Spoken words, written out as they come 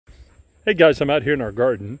Hey guys, I'm out here in our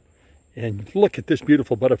garden and look at this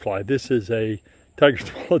beautiful butterfly. This is a tiger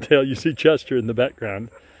swallowtail. You see Chester in the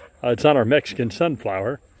background. It's on our Mexican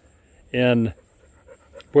sunflower, and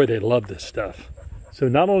boy, they love this stuff. So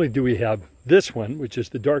not only do we have this one, which is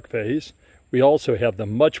the dark phase, we also have the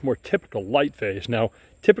much more typical light phase. Now,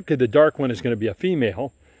 typically the dark one is going to be a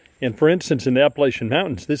female, and for instance in the Appalachian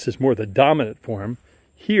Mountains, this is more the dominant form.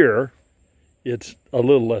 Here, it's a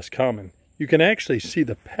little less common. You can actually see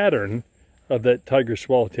the pattern of that tiger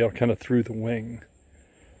swallowtail kind of through the wing.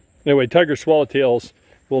 Anyway, tiger swallowtails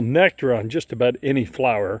will nectar on just about any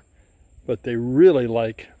flower, but they really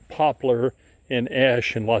like poplar and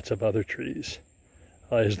ash and lots of other trees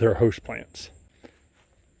as their host plants.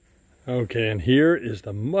 Okay, and here is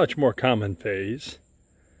the much more common phase.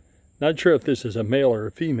 Not sure if this is a male or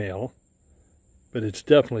a female, but it's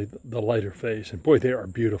definitely the lighter phase. And boy, they are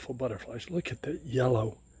beautiful butterflies. Look at that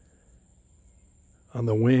yellow on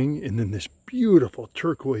the wing, and then this beautiful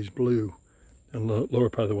turquoise blue on the lower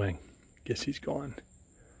part of the wing. Guess he's gone.